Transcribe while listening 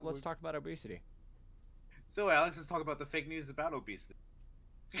let's talk about obesity. So, Alex, let's talk about the fake news about obesity.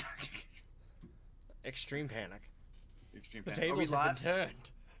 Extreme panic. Extreme The panic. Are we tables have been live?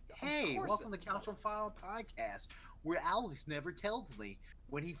 turned. Hey, Of course. welcome to Couch on File podcast, where Alex never tells me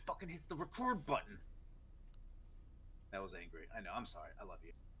when he fucking hits the record button. That was angry. I know. I'm sorry. I love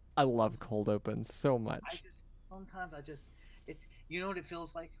you. I love cold opens so I much. just sometimes I just it's you know what it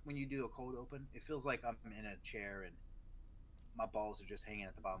feels like when you do a cold open. It feels like I'm in a chair and my balls are just hanging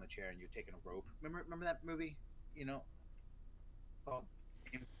at the bottom of the chair, and you're taking a rope. Remember that movie? You know, called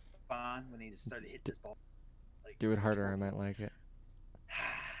James Bond when he started hitting D- his ball like do it harder. I torture. might like it.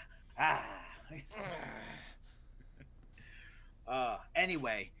 ah.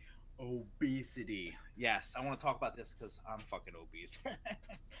 Anyway, obesity. Yes, I want to talk about this because I'm fucking obese.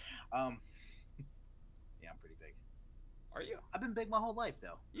 um, yeah, I'm pretty big. Are you? I've been big my whole life,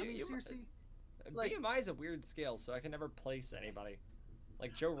 though. I mean, You seriously, like BMI is a weird scale, so I can never place anybody.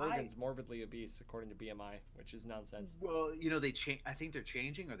 Like Joe I. Rogan's morbidly obese according to BMI, which is nonsense. Well, they change. I think they're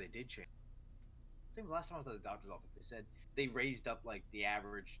changing, or they did change. I think the last time I was at the doctor's office, they said they raised up like the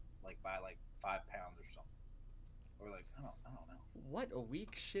average, like by like 5 pounds or something, or like I don't know. What a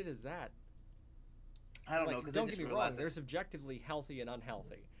weak shit is that? I don't know Like, because I don't just get me wrong. realized that. There's objectively healthy and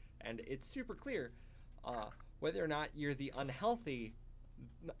unhealthy, and it's super clear whether or not you're the unhealthy,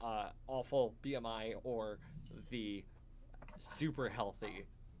 awful BMI or the super healthy,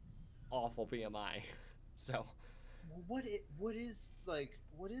 awful BMI. So, Well,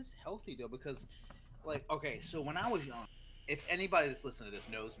 what is healthy though? Because like okay, so when I was young, if anybody that's listening to this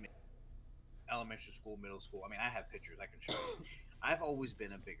knows me, elementary school, middle school, I mean, I have pictures I can show you. I've always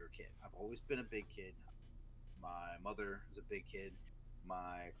been a bigger kid. I've always been a big kid. My mother was a big kid.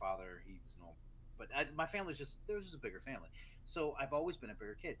 My father, he was normal. But my family's just, there was just a bigger family. So I've always been a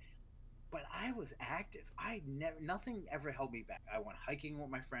bigger kid. But I was active. I never, nothing ever held me back. I went hiking with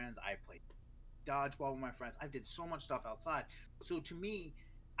my friends. I played dodgeball with my friends. I did so much stuff outside. So to me,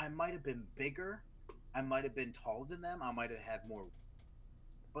 I might have been bigger. I might have been taller than them. I might have had more.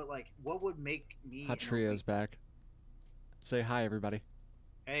 But like, what would make me Hot an Trio's obese? back. Say hi, everybody.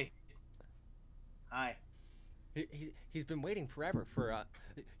 Hey, hi. He's been waiting forever for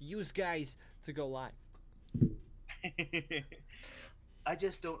use guys to go live. I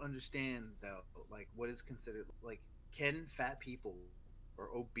just don't understand though, like what is considered like can fat people or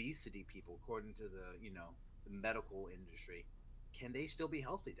obesity people, according to the medical industry, can they still be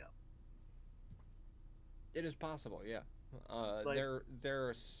healthy though? It is possible, yeah. Like, There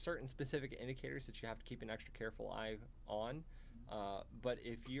are certain specific indicators that you have to keep an extra careful eye on. But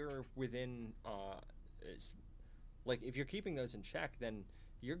if you're within, like if you're keeping those in check, then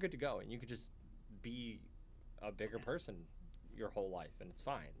you're good to go, and you could just be a bigger person your whole life, and it's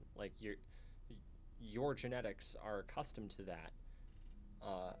fine. Like your genetics are accustomed to that.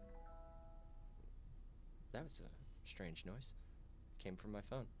 Uh, that was a strange noise. It came from my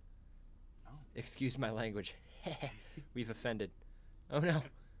phone. oh. Excuse my language. We've offended. Oh no.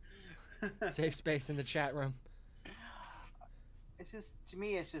 Safe space in the chat room. It's just to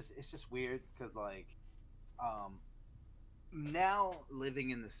me, it's just weird because like, um, now living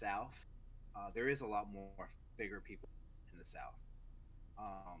in the South, there is a lot more bigger people in the South.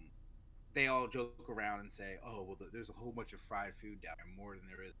 Um, they all joke around and say, "Oh, well, there's a whole bunch of fried food down there, more than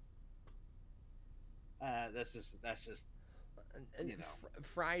there is." That's just And you know.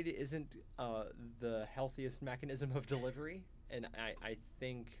 fried isn't the healthiest mechanism of delivery, and I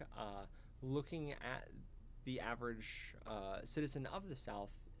think looking at the average citizen of the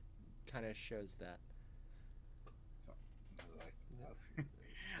South kind of shows that So,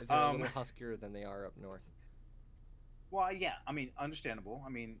 they're a um, little huskier than they are up north. well, yeah, I mean, understandable. I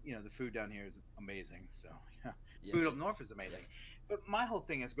mean, the food down here is amazing. So, yeah, Yeah, food up north is amazing. But my whole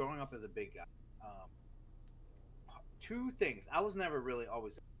thing is growing up as a big guy. Um, two things. I was never really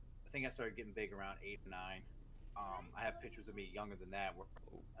always. I think I started getting big around 8 or 9. I have pictures of me younger than that. Where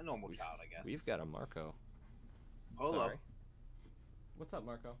oh, a normal we've child, I guess. we've got a Marco. Hello. Sorry. What's up,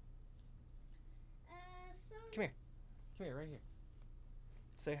 Marco? So Come here. Come here, right here.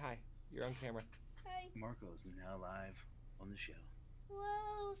 Say hi. You're on camera. hi. Marco's now live on the show.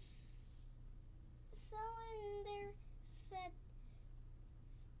 Well, someone there said,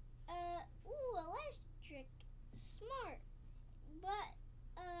 ooh, electric, smart, but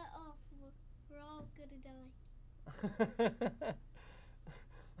oh, we're all gonna die.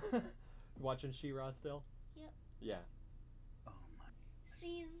 Watching She-Ra still? Yep. Yeah. Oh my.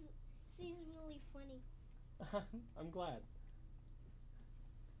 She's really funny. I'm glad.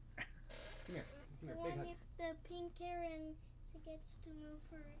 Come here. Come The here. Big one hug. with the pink hair and she gets to move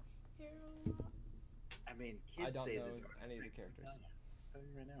her hair a lot. I mean, I kids don't say know the darndest any of the things, I'm characters. telling you. tell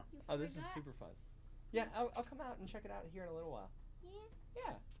you right now. You Oh, this is forgot? super fun. Yeah, I'll come out and check it out here in a little while. Yeah.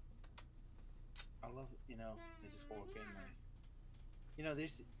 Yeah. I love it. You know, they just walk in like, you know,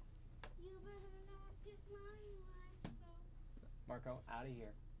 there's. You better not get my so. Marco, out of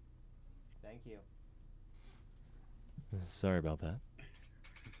here. Thank you. Sorry about that.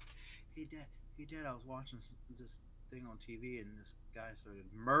 Hey dad, I was watching this thing on TV and this guy started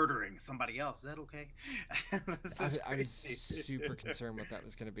murdering somebody else. Is that okay? I was super concerned what that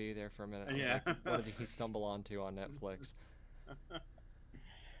was going to be there for a minute. I was Yeah. like, what did he stumble onto on Netflix?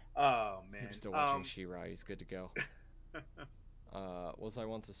 Oh man. I'm still watching She-Ra. He's good to go. Was I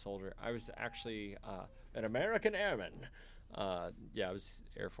once a soldier? I was actually an American airman. Yeah, I was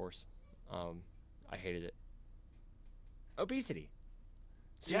Air Force. I hated it. Obesity.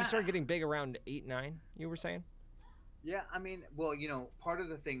 So you started getting big around 8, 9, you were saying? Yeah, I mean, well, you know, part of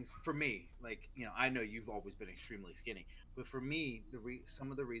the things for me, like, you know, I know you've always been extremely skinny, but for me,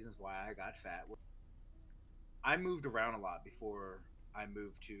 some of the reasons why I got fat were I moved around a lot before I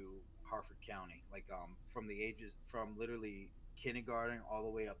moved to Harford County, like from literally kindergarten all the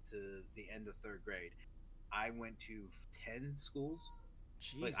way up to the end of 3rd grade. I went to 10 schools.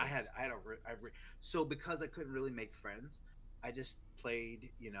 Jesus. Like so because I couldn't really make friends, I just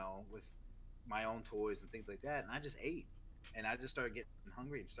played, you know, with my own toys and things like that, and I just ate, and I just started getting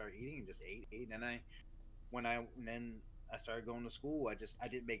hungry and started eating and just ate, and then I started going to school. I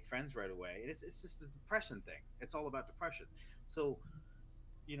didn't make friends right away, and it's just the depression thing. It's all about depression. So,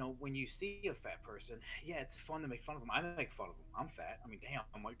 you know, when you see a fat person, yeah, it's fun to make fun of them. I make fun of them. I'm fat. I mean, damn.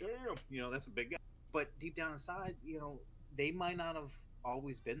 I'm like, damn. You know, that's a big guy. But deep down inside, you know, they might not have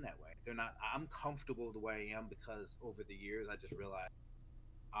always been that way. They're not. I'm comfortable the way I am because over the years, I just realized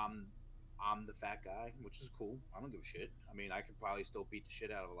I'm the fat guy, which is cool. I don't give a shit. I mean, I could probably still beat the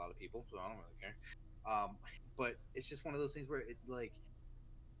shit out of a lot of people, so I don't really care. But it's just one of those things where it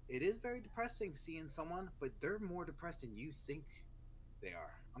is very depressing seeing someone, but they're more depressed than you think they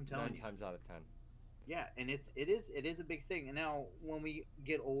are. I'm telling 9 you. times out of 10. Yeah, and it is a big thing. And now when we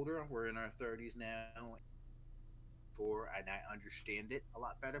get older, we're in our 30s now. And I understand it a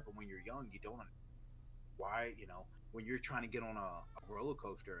lot better. But when you're young, you don't. Why, you know, when you're trying to get on a roller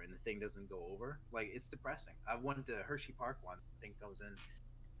coaster and the thing doesn't go over, like, it's depressing. I went to Hershey Park one. I think I was in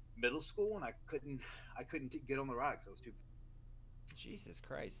middle school, and I couldn't get on the ride because I was too Jesus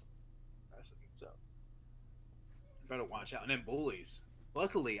Christ. depressing. So better watch out. And then bullies.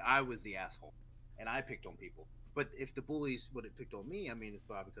 Luckily, I was the asshole, and I picked on people. But if the bullies would have picked on me, I mean, it's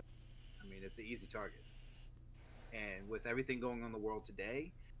probably because, I mean, it's an easy target. And with everything going on in the world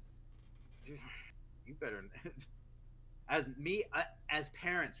today, you better. As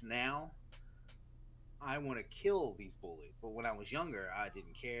parents now, I want to kill these bullies. But when I was younger, I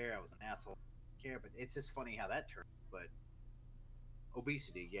didn't care. I was an asshole. I didn't care. But it's just funny how that turned. But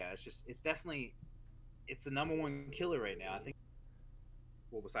obesity, yeah, it's definitely the number one killer right now. I think.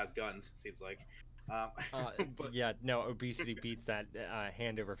 Well, besides guns, seems like. But, yeah, no, obesity beats that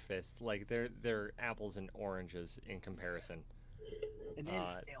hand over fist. Like they're apples and oranges in comparison. And then,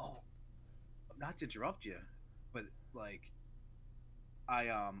 not to interrupt you, but like, I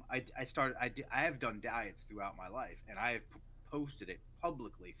have done diets throughout my life, and I have posted it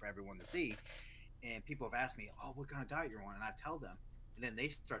publicly for everyone to see. And people have asked me, "Oh, what kind of diet you're on?" And I tell them, and then they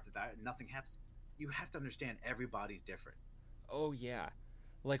start the diet, and nothing happens. You have to understand everybody's different. Oh yeah.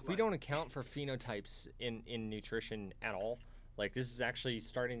 Like, we don't account for phenotypes in nutrition at all. Like, this is actually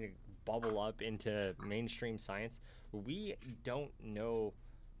starting to bubble up into mainstream science. We don't know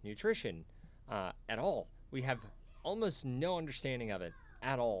nutrition at all. We have almost no understanding of it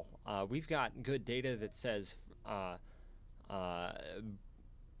at all. We've got good data that says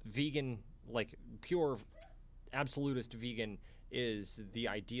vegan, like pure absolutist vegan, is the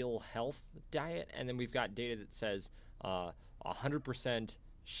ideal health diet. And then we've got data that says 100%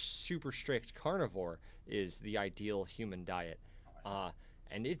 super strict carnivore is the ideal human diet,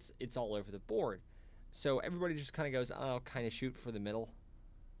 and it's all over the board. So everybody just kind of goes, "Oh, kind of shoot for the middle,"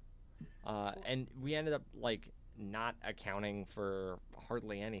 and we ended up like not accounting for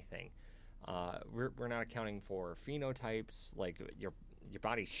hardly anything. We're not accounting for phenotypes, like your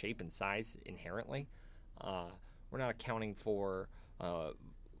body's shape and size inherently. We're not accounting for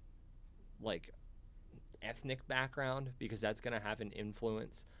like ethnic background, because that's going to have an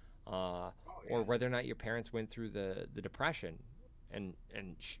influence, or whether or not your parents went through the depression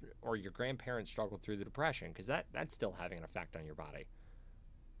or your grandparents struggled through the depression, because that's still having an effect on your body.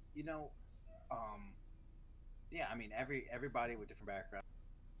 You know, yeah, I mean, everybody with different backgrounds.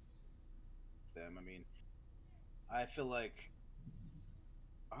 Them, I mean, I feel like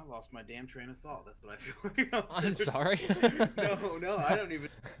I lost my damn train of thought. That's what I feel like. I'm sorry. No, I don't even.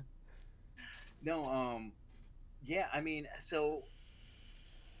 No, yeah. I mean, so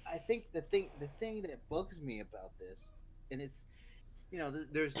I think the thing that bugs me about this, and it's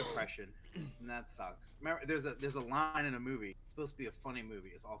there's depression, and that sucks. Remember, there's a line in a movie. It's supposed to be a funny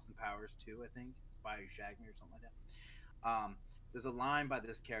movie. It's Austin Powers 2, I think. It's by Shag Me or something like that. There's a line by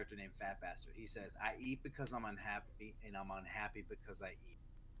this character named Fat Bastard. He says, "I eat because I'm unhappy, and I'm unhappy because I eat."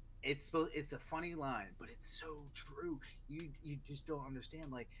 It's a funny line, but it's so true. You just don't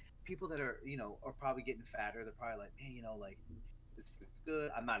understand. Like people that are probably getting fatter. They're probably like, man, like this food's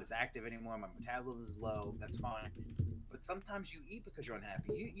good. I'm not as active anymore. My metabolism is low. That's fine. But sometimes you eat because you're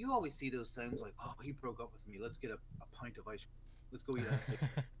unhappy. You always see those things like, oh, he broke up with me. Let's get a pint of ice cream. Let's go eat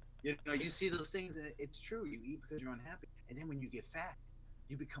a you see those things, and it's true. You eat because you're unhappy, and then when you get fat,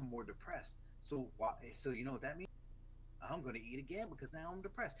 you become more depressed. So why? So you know what that means? I'm going to eat again because now I'm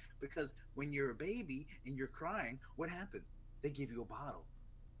depressed. Because when you're a baby and you're crying, what happens? They give you a bottle.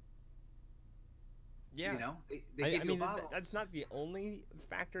 Yeah. They give you a I mean, bottle. that's not the only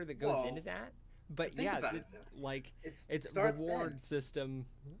factor that goes Well, into that. But think yeah, about it, like it it's starts reward then. system.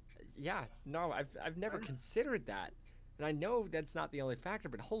 Yeah, no, I've never Right. considered that, and I know that's not the only factor.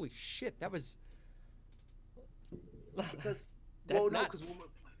 But holy shit, that was Because that's no, nuts. because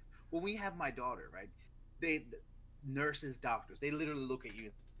when we have my daughter, right? The nurses, doctors, they literally look at you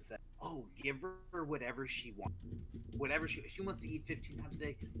and say, "Oh, give her whatever she wants. Whatever if she wants to eat 15 times a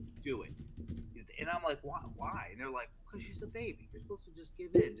day, do it." And I'm like, "Why? Why?" And they're like, "Because she's a baby. You're supposed to just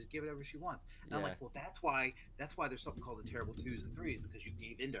give in, just give whatever she wants." And I'm Yeah. like, "Well, that's why there's something called the terrible twos and threes because you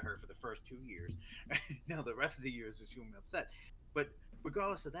gave in to her for the first 2 years. Now the rest of the years is feeling upset." But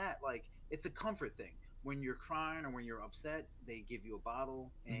regardless of that, like it's a comfort thing. When you're crying or when you're upset, they give you a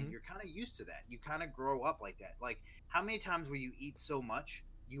bottle, and Mhm. you're kind of used to that. You kind of grow up like that. Like how many times where you eat so much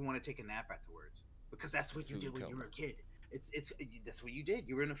you want to take a nap afterwards because that's what you Food did when you were coma. a kid. It's that's what you did.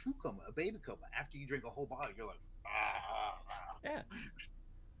 You were in a food coma, a baby coma. After you drink a whole bottle, you're like, Yeah.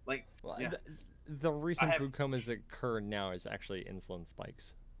 like Well, yeah. the I reason have food comas occur now is actually insulin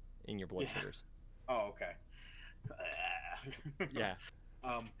spikes in your blood yeah. sugars. Oh, okay. Yeah.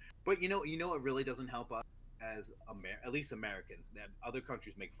 um, but it really doesn't help us as at least Americans. That other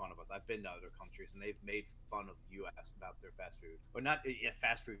countries make fun of us. I've been to other countries and they've made fun of the U.S. about their fast food, or not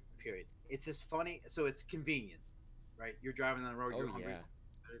fast food. Period. It's just funny. So it's convenience, right? You're driving down the road, Oh you're hungry. yeah.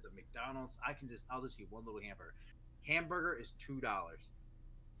 There's a McDonald's. I'll just eat one little hamburger. Hamburger is $2.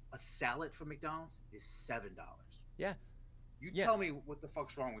 A salad from McDonald's is $7. Yeah. You Yeah. tell me what the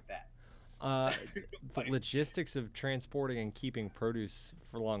fuck's wrong with that? Uh, the Like, logistics of transporting and keeping produce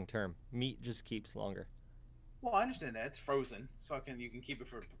for long term. Meat just keeps longer. well, I understand that it's frozen, so you can keep it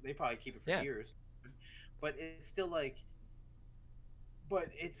for. They probably keep it for Yeah. years, but it's still like. But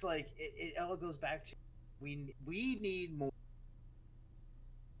it's like it all goes back to we need more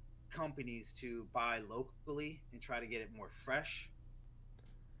companies to buy locally and try to get it more fresh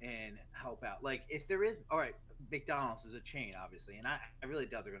and help out. Like if there is, all right, McDonald's is a chain, obviously, and I really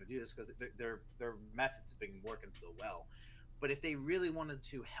doubt they're going to do this because their methods have been working so well. But if they really wanted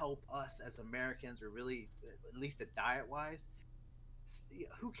to help us as Americans, or really at least at diet wise,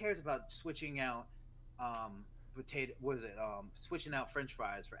 who cares about switching out potato? What is it? Switching out French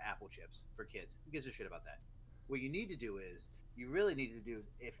fries for apple chips for kids. Who gives a shit about that? What you need to do is you really need to do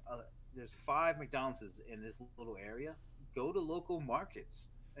if there's 5 McDonald's in this little area, go to local markets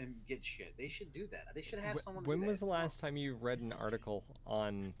and get shit. They should do that. They should have someone do When that. was the It's last time you read an article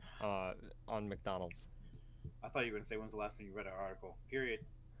on McDonald's? I thought you were gonna say when's the last time you read an article? Period.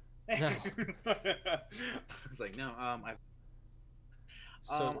 No. It's like no.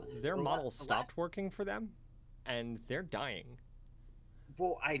 So their the model the stopped working for them, and they're dying.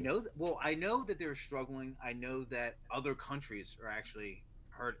 Well, I know that they're struggling. I know that other countries are actually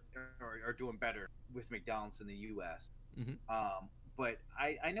hurt or are doing better with McDonald's in the U.S. Mhm. But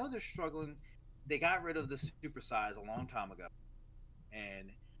I know they're struggling. They got rid of the supersize a long time ago,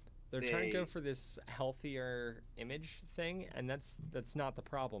 and They're trying to go they for this healthier image thing, and that's not the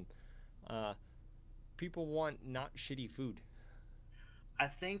problem. Uh, People want not shitty food. I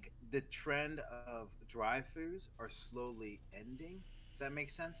think the trend of drive-throughs are slowly ending. If that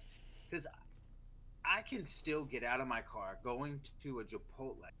makes sense, because I can still get out of my car going to a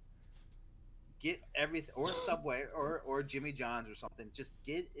Chipotle, get everything, or Subway, or Jimmy John's or something. Just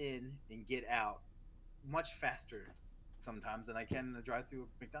get in and get out much faster sometimes than I can in a drive-through of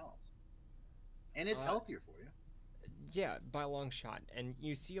McDonald's, and it's Uh, healthier for you. yeah, by a long shot. And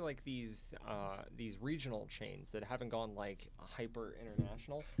you see like these regional chains that haven't gone like hyper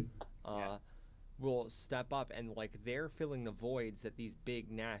international. Yeah. Uh, will step up, and like they're filling the voids that these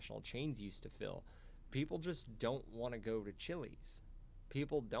big national chains used to fill. People just don't want to go to Chili's.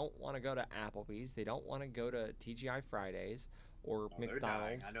 People don't want to go to Applebee's. They don't want to go to TGI Fridays or Oh, they're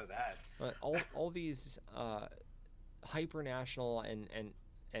dying. McDonald's. I know that. All these hyper-national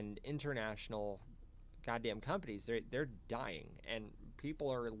and international goddamn companies, they're dying, and people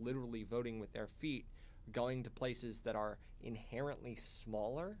are literally voting with their feet, going to places that are inherently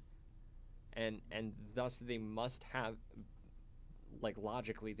smaller, and thus they must have, like,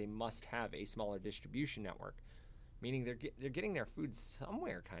 logically they must have a smaller distribution network, meaning they're getting their food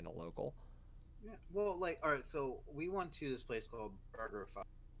somewhere kind of local. Yeah. Well, like, all right. So we went to this place called Burger Fi.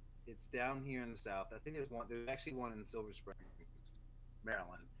 It's down here in the south. I think there's one. There's actually one in Silver Spring,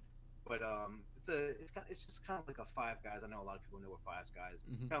 Maryland. But it's just kind of like a Five Guys. I know a lot of people know what Five Guys.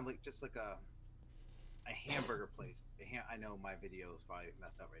 Mhm. Kind of like just like a hamburger place. I know my video is probably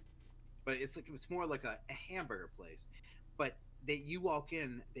messed up right now, but it's more like a hamburger place. But you walk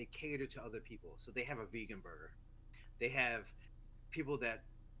in, they cater to other people. So they have a vegan burger. They have people that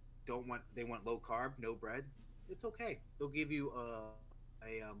they want low carb, no bread. It's okay. They'll give you a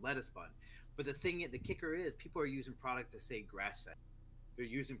lettuce bun. But the kicker is people are using product to say grass fed. They're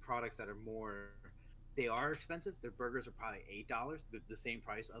using products that are more. They are expensive. Their burgers are probably $8, the same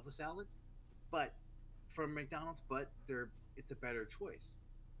price of a salad, but from McDonald's. But it's a better choice.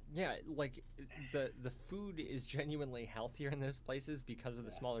 Yeah, like the food is genuinely healthier in those places because of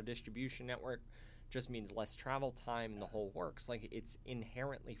the Yeah. smaller distribution network. Just means less travel time and the whole works. Like it's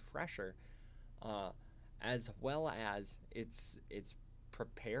inherently fresher, as well as it's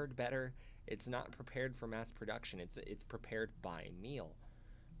prepared better. It's not prepared for mass production. It's prepared by meal,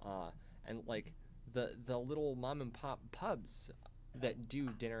 and like the little mom and pop pubs that do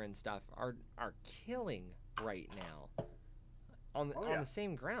dinner and stuff are killing right now on Oh, yeah. the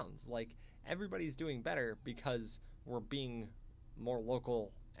same grounds. Like everybody's doing better because we're being more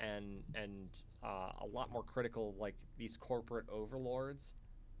local and a lot more critical, like these corporate overlords.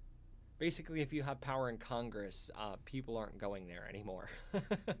 Basically, if you have power in Congress, people aren't going there anymore.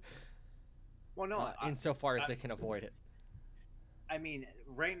 Well, no, Insofar as I- they can avoid it. I mean,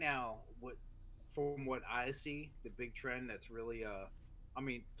 right now, from what I see, the big trend that's really, I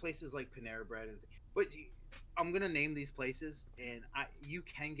mean, places like Panera Bread, I'm gonna name these places, and you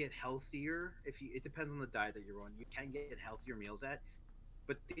can get healthier if you. It depends on the diet that you're on. You can get healthier meals at,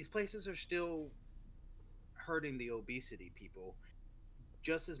 but these places are still hurting the obesity people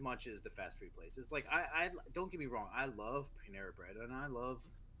just as much as the fast food places. Like I don't get me wrong, I love Panera Bread and I love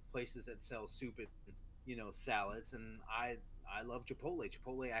places that sell soup and salads, and I love Chipotle.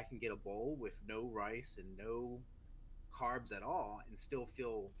 Chipotle, I can get a bowl with no rice and no carbs at all and still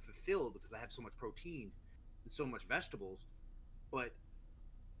feel fulfilled because I have so much protein and so much vegetables. But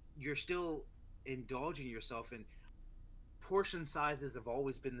you're still indulging yourself in portion sizes have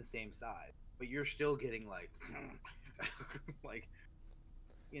always been the same size, but you're still getting like like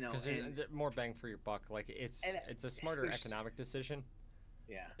Because and there's more bang for your buck. Like it's and a smarter there's- economic decision.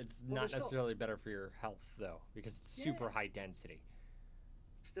 yeah. It's Well, not there's still- necessarily better for your health though, because it's super Yeah. high density.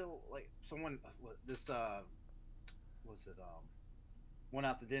 Still like someone this was it went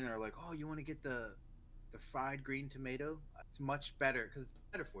out to dinner like, oh, you want to get the fried green tomato? It's much better because it's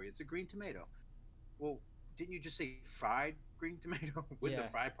better for you. It's a green tomato. Well, didn't you just say fried green tomato? Wouldn't Yeah.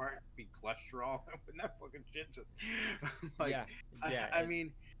 the fried part be cholesterol? Wouldn't that fucking shit just like yeah, yeah. I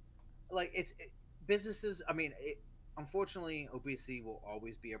mean, like businesses. I mean, unfortunately, obesity will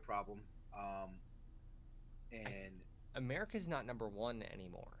always be a problem. And America's not number one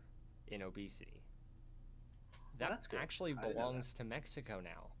anymore in obesity. That that's good. actually I didn't know belongs to Mexico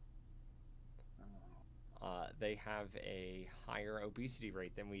now. They have a higher obesity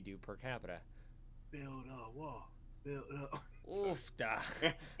rate than we do per capita. build a wall, build up. Oof, da.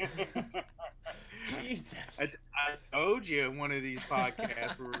 Jesus. I told you in one of these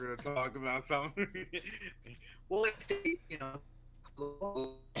podcasts we were going to talk about something. Well,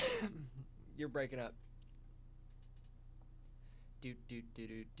 You're breaking up. Do do do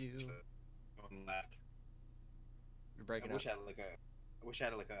do do. on left. You're breaking I wish up. I wish I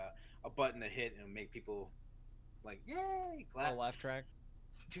had like a button to hit and make people like yay clap. Oh, laugh track.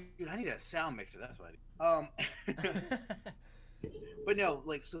 Dude, I need a sound mixer. That's what I need. But no,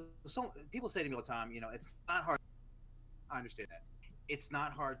 like so people say to me all the time, it's not hard. I understand that. It's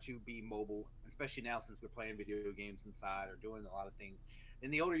not hard to be mobile, especially now since we're playing video games inside or doing a lot of things.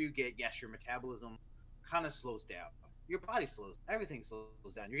 And the older you get, yes, your metabolism kind of slows down. Your body slows. Everything slows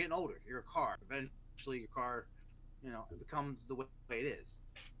down. You're getting older. You're a car. Eventually, your car, it becomes the way it is.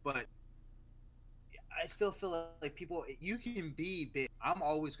 But I still feel like people, you can be big. I'm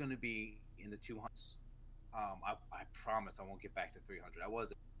always going to be in the 200s. I promise I won't get back to 300. I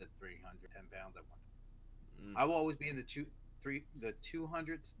was at 310 pounds at one. Mm. I will always be in the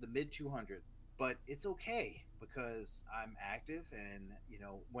 200s, the mid 200s. But it's okay because I'm active, and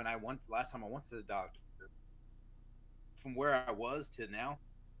when I went last time I went to the doctor, from where I was to now,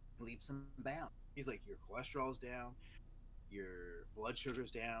 leaps and bounds. He's like, your cholesterol's down, your blood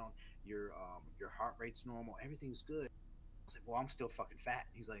sugar's down, your heart rate's normal, everything's good. I was like, well, I'm still fucking fat.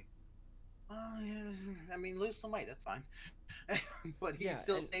 He's like, oh yeah, I mean, lose some weight, that's fine. But he's Yeah,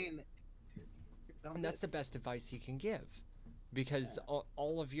 still saying that. And that's the best advice he can give, because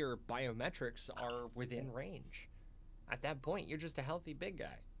all of your biometrics are within range. At that point, you're just a healthy big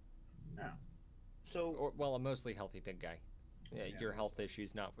guy. Yeah. So, Or, well, a mostly healthy big guy. Yeah, Yeah, your health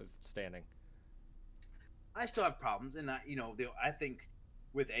issues notwithstanding. I still have problems, and I think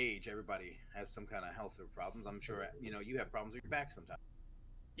with age, everybody has some kind of health problems. I'm sure you have problems with your back sometimes.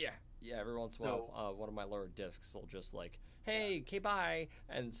 Yeah, every once in a while, one of my lower discs will just like, hey, okay, bye,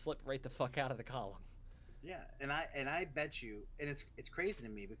 and slip right the fuck out of the column. Yeah, and I bet you, and it's crazy to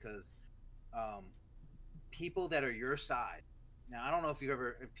me because people that are your size. Now, I don't know if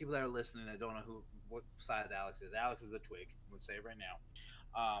people that are listening that don't know what size Alex is. Alex is a twig. I'm gonna say it right now.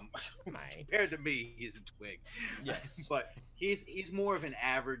 Compared to me, he's a twig. Yes. But he's more of an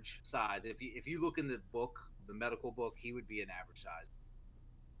average size. If you look in the book, the medical book, he would be an average size.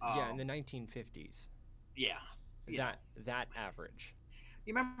 Yeah, in the 1950s. Yeah. That average.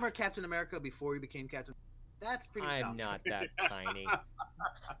 You remember Captain America before he became Captain? That's pretty. I'm not that tiny.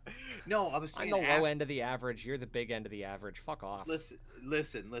 No, I was saying I'm the low end of the average. You're the big end of the average. Fuck off. Listen.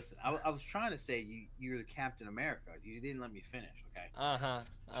 I was trying to say you're the Captain America. You didn't let me finish. Okay.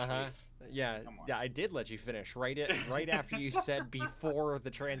 Yeah, I did let you finish right after you said before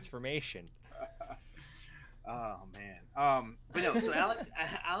the transformation. Oh man. But no. So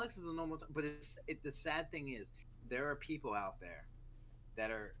Alex is a normal. But the sad thing is there are people out there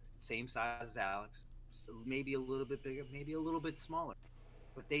that are same size as Alex, so maybe a little bit bigger, maybe a little bit smaller,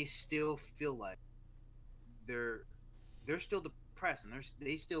 but they still feel like they're still depressed, and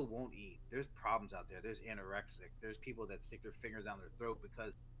they still won't eat. There's problems out there. There's anorexic. There's people that stick their fingers down their throat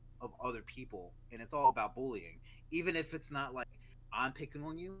because of other people, and it's all about bullying. Even if it's not like I'm picking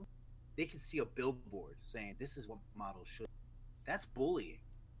on you, they can see a billboard saying this is what models should. That's bullying.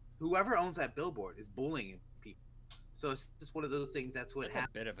 Whoever owns that billboard is bullying people. So it's just one of those things. That's what happens.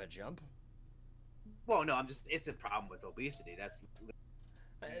 A bit of a jump. Well, no, it's a problem with obesity. That's.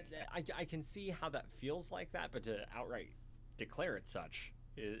 I can see how that feels like that, but to outright declare it such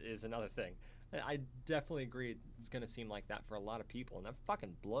is another thing. I definitely agree. It's going to seem like that for a lot of people, and that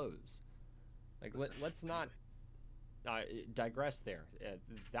fucking blows. Like, let's not digress there.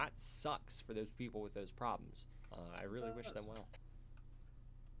 That sucks for those people with those problems. I really wish them well.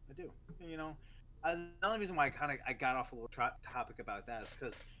 I do. The only reason why I got off a little topic about that is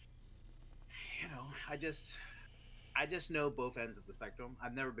because, I just know both ends of the spectrum.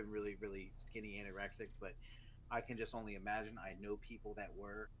 I've never been really, really skinny anorexic, but I can just only imagine. I know people that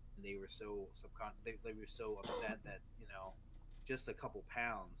were, and they were so they were so upset that just a couple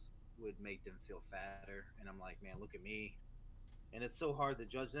pounds would make them feel fatter. And I'm like, man, look at me. And it's so hard to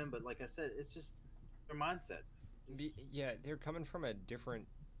judge them, but like I said, it's just their mindset. Yeah, they're coming from a different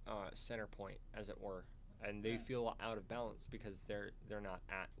center point, as it were, and they feel out of balance because they're not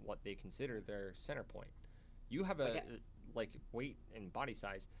at what they consider their center point. You have like weight and body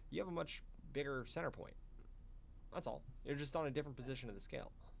size. You have a much bigger center point. That's all. You're just on a different position of the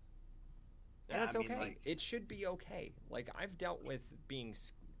scale. And that's okay. It should be okay. Like, I've dealt with being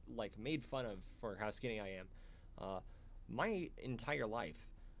like made fun of for how skinny I am. My entire life,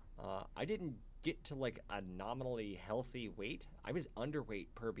 I didn't get to like a nominally healthy weight. I was underweight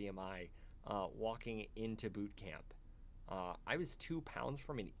per BMI walking into boot camp. I was 2 pounds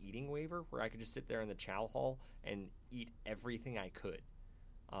from an eating waiver where I could just sit there in the chow hall and eat everything I could.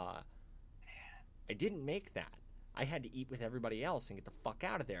 I didn't make that. I had to eat with everybody else and get the fuck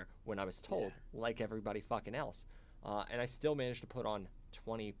out of there when I was told, like everybody fucking else. And I still managed to put on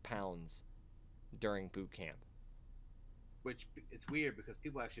 20 pounds during boot camp. Which, it's weird because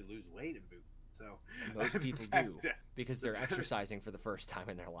people actually lose weight in boot. So most people do because they're exercising for the first time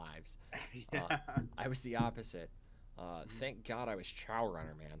in their lives. I was the opposite. Thank God I was chow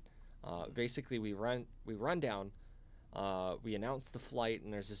runner, man. Basically, we run down. We announce the flight,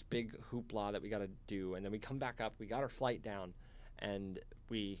 and there's this big hoopla that we got to do, and then we come back up. We got our flight down, and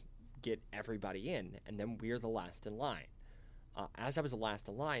we get everybody in, and then we're the last in line. As I was the last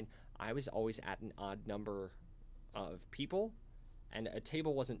in line, I was always at an odd number of people, and a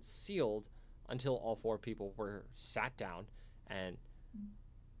table wasn't sealed until all 4 people were sat down, and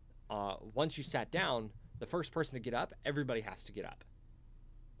once you sat down, the first person to get up, everybody has to get up.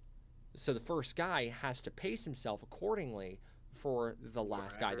 So the first guy has to pace himself accordingly for the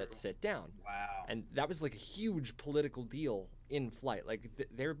last guy that sit down. Wow. And that was like a huge political deal in flight. Like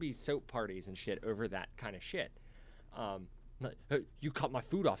there'd be soap parties and shit over that kind of shit. Like, "Hey, you cut my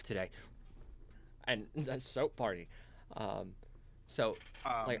food off today," and that's soap party. So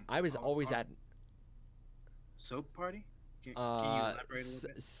like I was always at soap party. Can you elaborate a little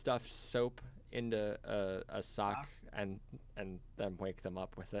bit? stuff soap into a sock and then wake them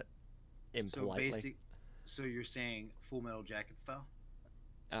up with it impolitely. So you're saying Full Metal Jacket style?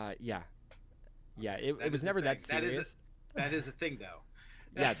 Yeah. It was never that serious. That is a thing, though.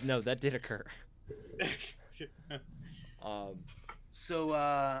 Yeah, no, that did occur. So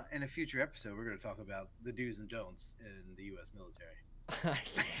in a future episode, we're going to talk about the do's and don'ts in the U.S. military.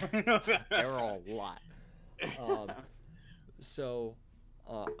 There are a lot. So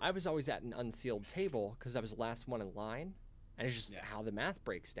I was always at an unsealed table because I was the last one in line, and it's just how the math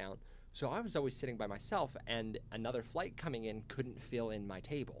breaks down. So I was always sitting by myself, and another flight coming in couldn't fill in my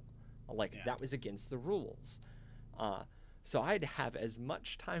table. Like, that was against the rules. So I'd have as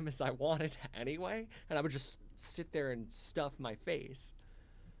much time as I wanted anyway, and I would just sit there and stuff my face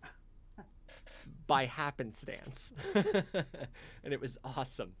by happenstance. And it was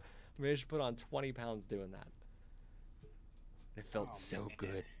awesome. I managed to put on 20 pounds doing that. It felt so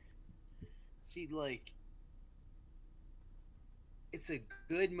good. See, like, it's a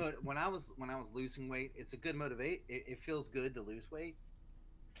good when I was losing weight, it's a good motivate. It feels good to lose weight.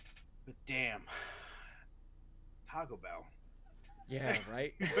 But damn, Taco Bell. Yeah,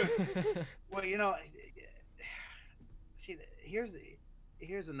 right. Well, see,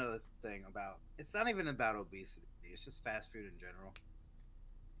 here's another thing about it's not even about obesity. It's just fast food in general.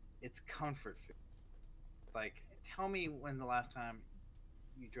 It's comfort food. Like, tell me when's the last time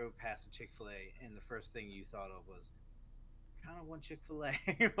you drove past a Chick-fil-A and the first thing you thought of was kind of want Chick-fil-A.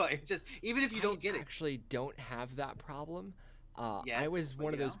 Like, just even if you don't get it. Actually don't have that problem. Yeah, I was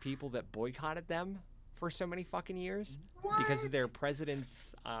one of those know? people that boycotted them for so many fucking years because of What? their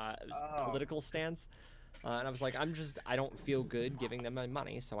president's political stance. And I was like, I don't feel good giving them my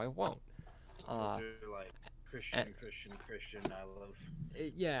money, so I won't. They're like Christian. I love.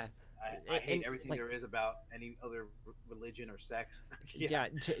 Yeah. I hate and, everything like, there is about any other religion or sex. Yeah,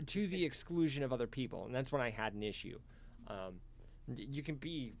 to the exclusion of other people, and that's when I had an issue. You can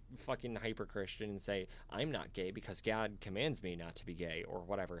be fucking hyper Christian and say I'm not gay because God commands me not to be gay or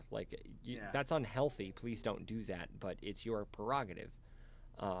whatever. Like, that's unhealthy. Please don't do that. But it's your prerogative.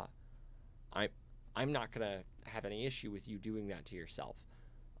 I'm not gonna have any issue with you doing that to yourself.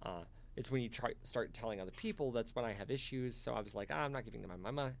 It's when you start telling other people that's when I have issues. So I was like, I'm not giving them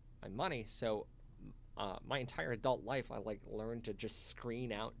my money. So my entire adult life, I learned to just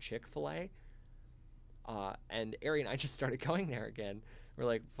screen out Chick-fil-A. And Ari and I just started going there again. We're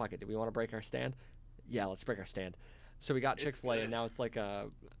like, fuck it, do we want to break our stand? Yeah, let's break our stand. So we got Chick-fil-A, and now it's like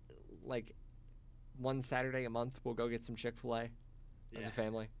one Saturday a month we'll go get some Chick-fil-A as a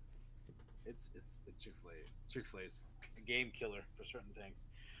family. It's Chick-fil-A. Chick-fil-A is a game killer for certain things.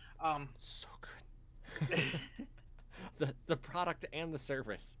 So good. the product and the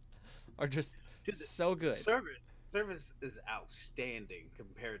service are just so good. Service is outstanding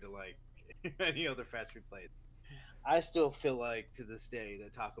compared to like any other fast food place. I still feel like to this day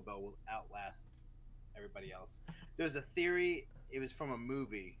that Taco Bell will outlast everybody else. There's a theory, it was from a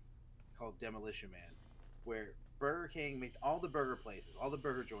movie called Demolition Man, where Burger King all the burger places, all the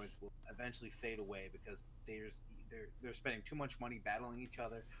burger joints will eventually fade away because they're spending too much money battling each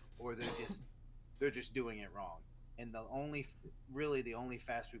other, or they're just doing it wrong. And the only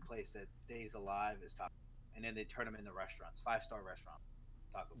fast food place that stays alive is Taco Bell. And then they turn them into restaurants, 5-star restaurants.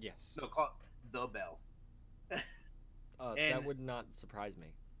 Taco Bell. Yes. So call it the Bell. That would not surprise me.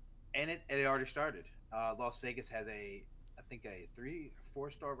 And it already started. Las Vegas has I think a 3 or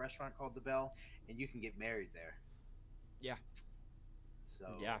 4-star restaurant called the Bell, and you can get married there. Yeah. So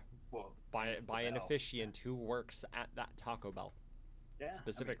yeah. Well, by an officiant who works at that Taco Bell. Yeah.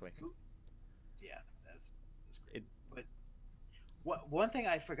 Specifically. That's great. But one thing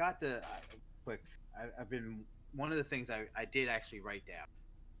I forgot to I've been one of the things I did actually write down,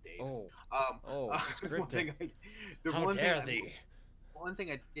 Dave. Scripted. One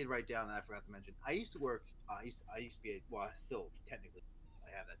thing I did write down that I forgot to mention. I used to work. I used to be I still technically I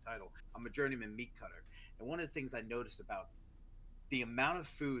have that title. I'm a journeyman meat cutter, and one of the things I noticed about the amount of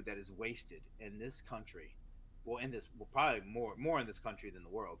food that is wasted in this country, probably more in this country than the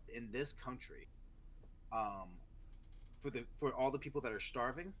world. In this country, for all the people that are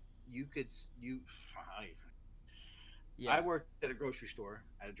starving, Yeah. I worked at a grocery store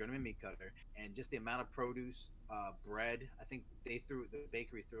at a journeyman meat cutter, and just the amount of produce, bread. I think the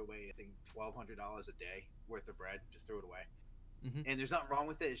bakery threw away, I think, $1,200 a day worth of bread. Just threw it away. Hmm. And there's nothing wrong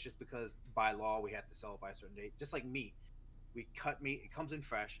with it. It's just because by law we have to sell it by a certain date. Just like meat, we cut meat. It comes in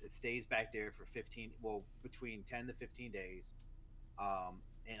fresh. It stays back there for 15, well, between 10 to 15 days.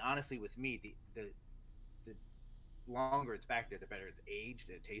 And honestly, with meat, the longer it's back there, the better it's aged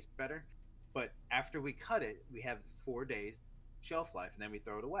and it tastes better. But after we cut it, we have 4 days shelf life, and then we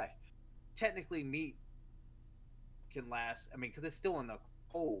throw it away. Technically, meat can last. I mean, because it's still in the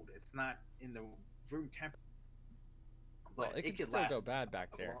cold. It's not in the room temperature, Well, but it it could could still last go bad back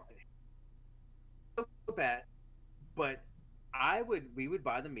a there. long. So bad, but we would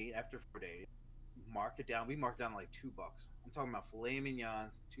buy the meat after 4 days, mark it down. We marked down like $2. I'm talking about filet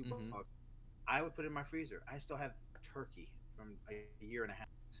mignons, Mhm. $2. I would put it in my freezer. I still have a turkey from a year and a half,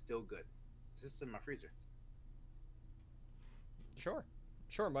 still good. This is in my freezer. Sure.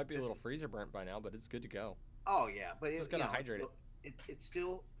 Sure, it might be a This- little freezer burnt by now, but it's good to go. Oh yeah, but Just it, gotta it's hydrate it. still, it's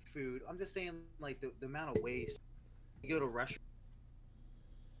still food. I'm just saying, like the amount of waste. You go to a restaurant.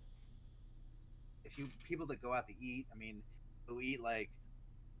 If you people that go out to eat, I mean, they'll eat like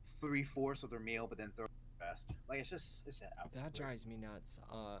 3/4 of their meal, but then throw the rest. Like it's out. That drives me nuts.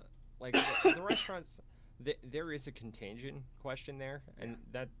 Like the restaurants, there is a contagion question there, and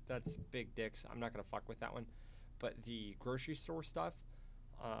that's big dicks. I'm not gonna fuck with that one. But the grocery store stuff,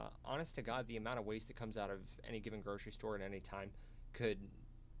 honest to God, the amount of waste that comes out of any given grocery store at any time could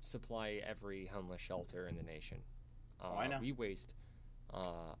supply every homeless shelter in the nation. Oh, I know. We waste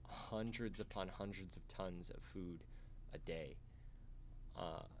hundreds upon hundreds of tons of food a day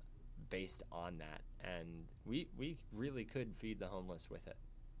uh, based on that, and we really could feed the homeless with it.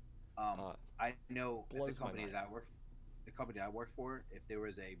 Uh, I know at blows my mind. the company I work for, if there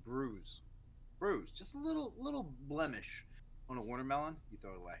was a bruise, just a little blemish on a watermelon, you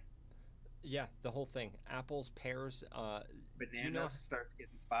throw it away. Yeah, the whole thing. Apples, pears. Bananas You know, starts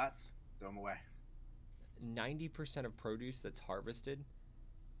getting spots, throw them away. 90% of produce that's harvested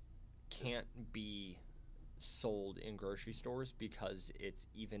can't be sold in grocery stores because it's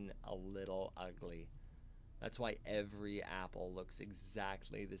even a little ugly. That's why every apple looks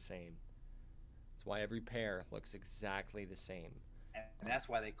exactly the same. That's why every pear looks exactly the same. And that's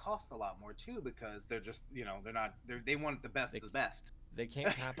why they cost a lot more too, because they're just they want the best They, of the best. they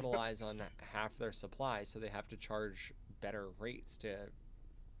can't capitalize on half their supply, so they have to charge better rates to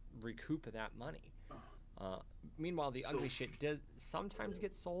recoup that money. Uh, Meanwhile, the So ugly shit does sometimes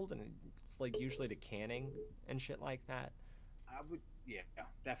get sold, and it's like usually to canning and shit like that. I would, yeah,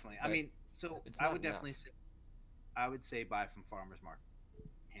 definitely. I But mean, so it's I not would enough. definitely say, I would say buy from farmers market,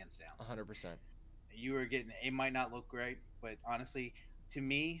 hands down. 100%. You are getting, it might not look great, but honestly, to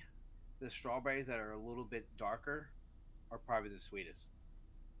me, the strawberries that are a little bit darker are probably the sweetest.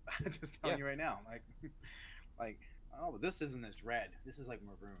 I'm just telling Yeah, you right now, like, oh, but this isn't as red. This is like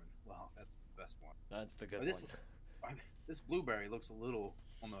maroon. Well, that's the best one. that's the Or good this one. this blueberry looks a little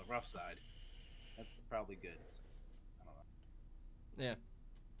on the rough side. That's probably good. So, I don't know. Yeah.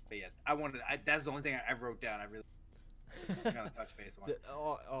 But yeah, that's the only thing I wrote down. I really just kind of touch base on.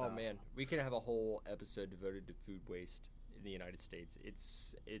 Oh So, man, we could have a whole episode devoted to food waste in the United States.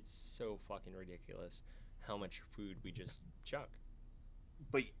 It's so fucking ridiculous how much food we just chuck.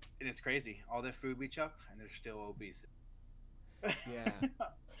 but and it's crazy. All that food we chuck, and there's still obese. Yeah,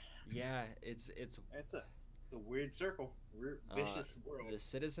 yeah. It's It's a weird circle, weird, vicious world. the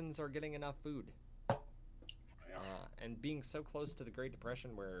citizens are getting enough food, Yeah. and being so close to the Great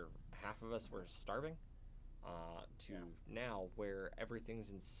Depression, where half of us were starving, to now where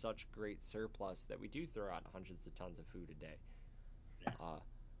everything's in such great surplus that we do throw out hundreds of tons of food a day. Yeah.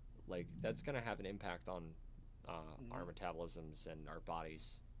 Like that's gonna have an impact on Mhm. our metabolisms and our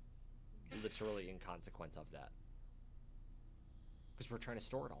bodies, literally in consequence of that. Because we're trying to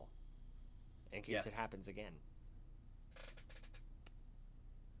store it all in case it Yes. happens again.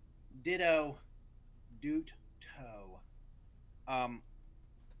 Ditto, doot toe. I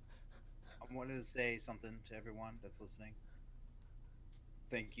wanted to say something to everyone that's listening.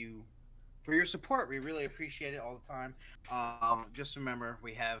 Thank you for your support. We really appreciate it all the time. Just remember,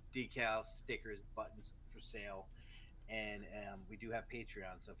 we have decals, stickers, buttons for sale, and we do have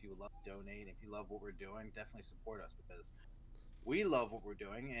Patreon. So if you would love to donate, if you love what we're doing, definitely support us because we love what we're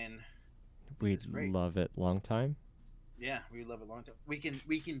doing, and We'd great. love it. Long time. yeah, we love it long time. We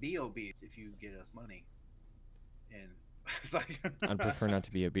can be obese if you get us money, and it's like I'd prefer not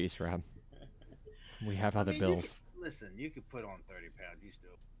to be obese, Rob. We have other mean, bills. Listen, you could put on 30 pounds. You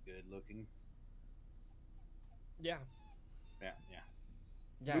still good looking. Yeah. Yeah.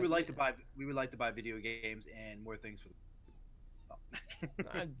 Yeah. We would like to buy video games and more things for.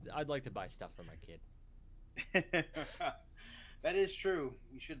 I'd like to buy stuff for my kid. That is true.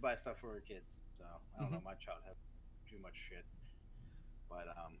 We should buy stuff for our kids. So I don't know. Mhm. My child has too much shit. But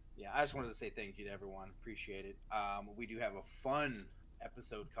yeah, I just wanted to say thank you to everyone. Appreciate it. We do have a fun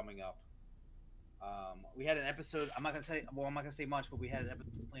episode coming up. We had an episode. I'm not gonna say. Well, I'm not gonna say much, but we had an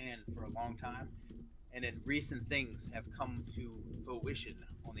episode planned for a long time, and then recent things have come to fruition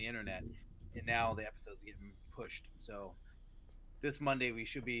on the internet, and now the episode's getting pushed. So this Monday we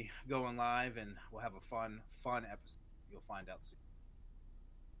should be going live, and we'll have a fun episode. You'll find out soon.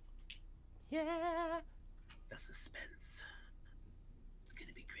 Yeah. The suspense. It's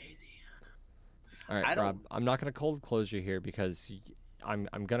gonna be crazy. All right, I don't- Rob. I'm not gonna cold close you here because I'm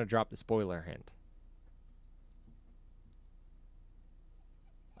gonna drop the spoiler hint.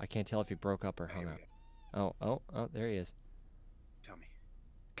 I can't tell if he broke up or Here hung we up. go. Oh, there he is. Tell me.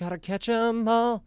 Gotta catch 'em all.